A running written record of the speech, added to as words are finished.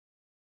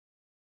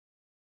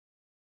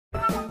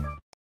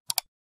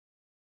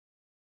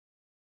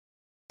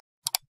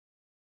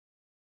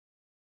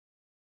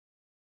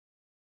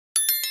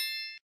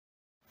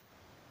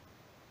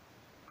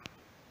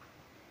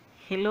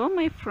Hello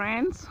my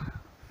friends,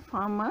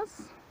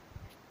 farmers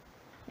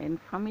and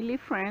family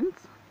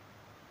friends.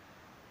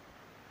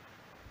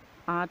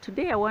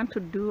 Today I want to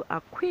do a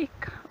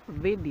quick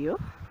video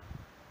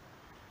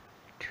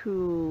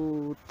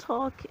to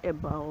talk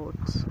about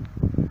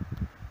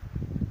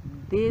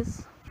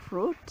this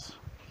fruit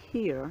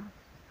here,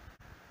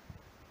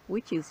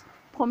 which is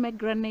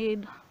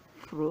pomegranate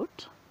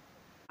fruit.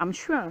 I'm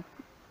sure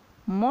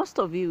most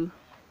of you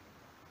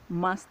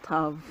must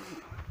have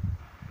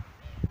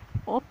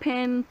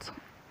opened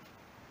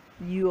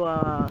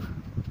your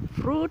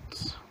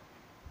fruit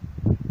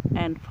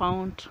and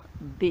found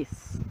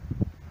this.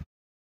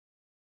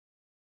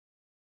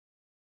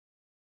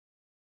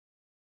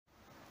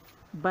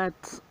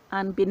 But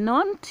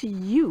unbeknown to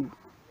you,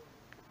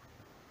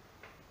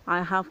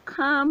 I have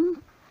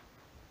come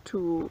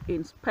to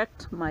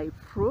inspect my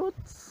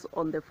fruits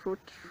on the fruit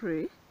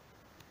tree,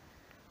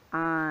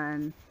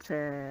 and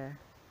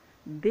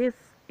this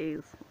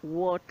is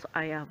what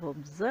I have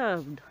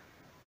observed.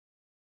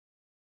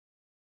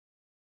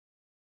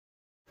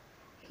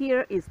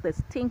 Here is the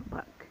stink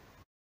bug.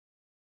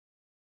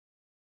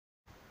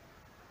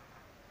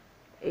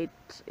 It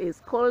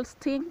is called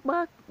stink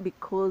bug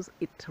because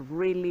it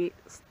really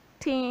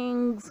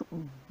stings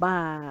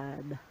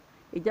bad.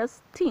 It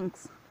just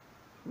stinks,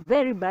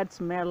 very bad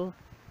smell.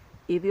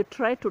 If you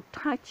try to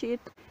touch it,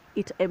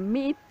 it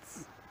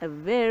emits a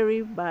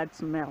very bad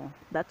smell.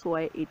 That's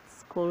why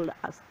it's called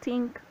a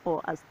stink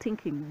or a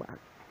stinking bug.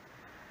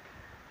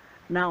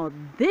 Now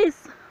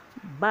this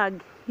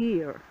bug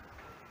here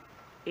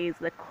is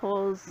the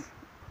cause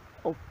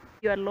of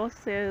your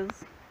losses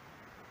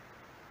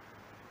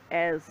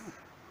as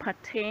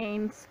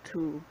pertains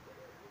to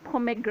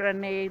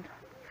pomegranate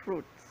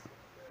fruits.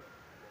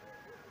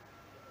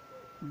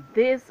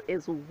 This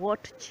is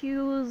what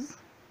chews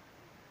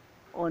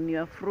on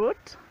your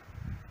fruit.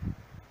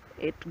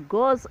 It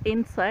goes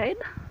inside,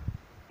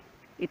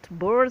 it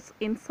bores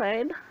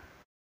inside,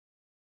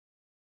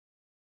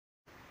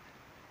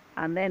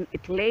 and then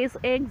it lays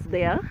eggs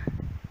there,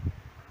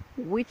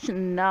 which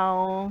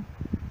now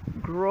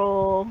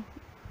grow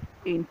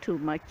into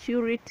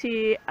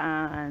maturity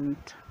and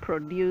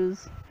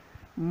produce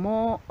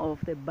more of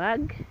the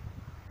bug.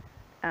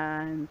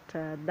 And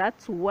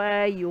that's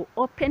why you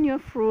open your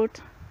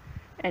fruit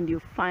and you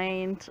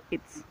find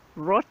it's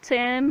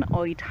rotten,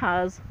 or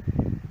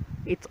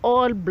it's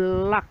all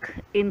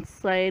black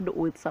inside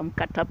with some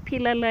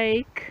caterpillar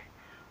like,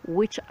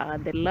 which are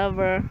the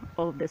larvae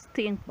of the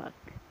stink bug.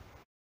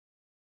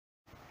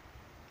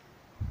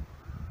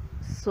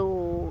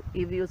 So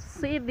if you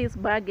see this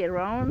bug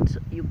around,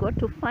 you got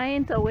to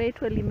find a way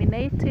to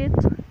eliminate it.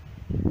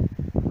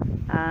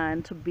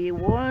 And to be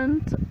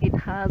warned, it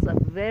has a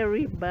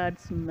very bad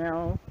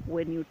smell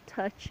when you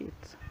touch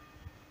it.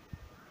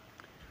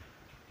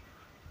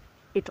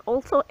 It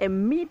also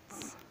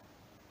emits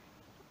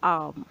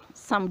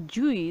some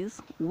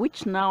juice,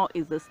 which now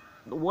is the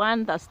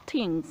one that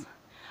stings,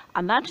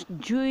 and that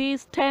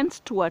juice tends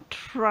to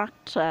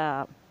attract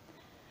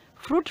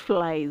fruit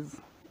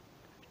flies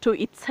to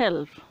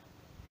itself.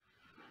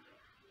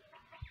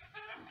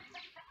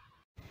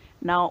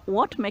 Now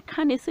what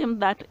mechanism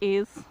that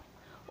is,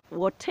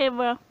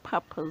 whatever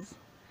purpose,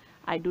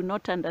 I do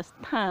not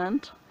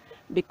understand,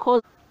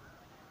 because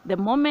the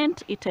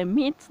moment it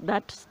emits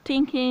that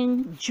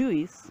stinking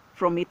juice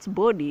from its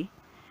body,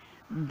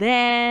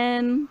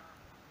 then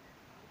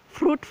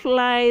fruit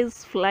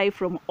flies fly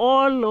from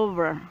all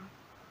over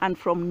and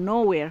from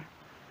nowhere,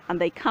 and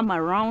they come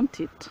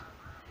around it.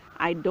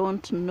 I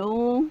don't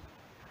know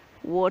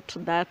what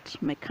that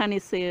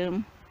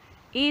mechanism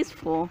is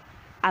for,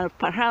 and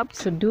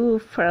perhaps to do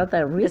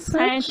further research, the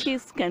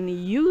scientists can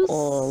use,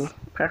 or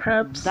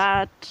perhaps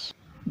that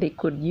they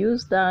could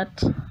use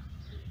that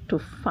to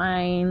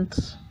find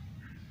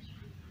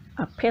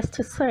a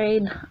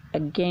pesticide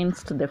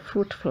against the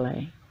fruit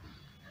fly.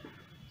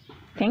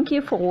 Thank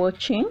you for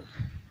watching.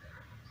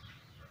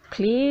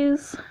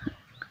 Please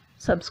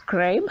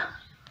subscribe,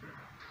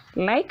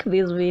 like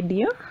this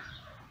video,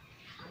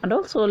 and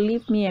also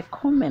leave me a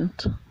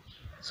comment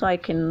so I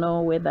can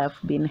know whether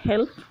I've been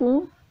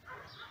helpful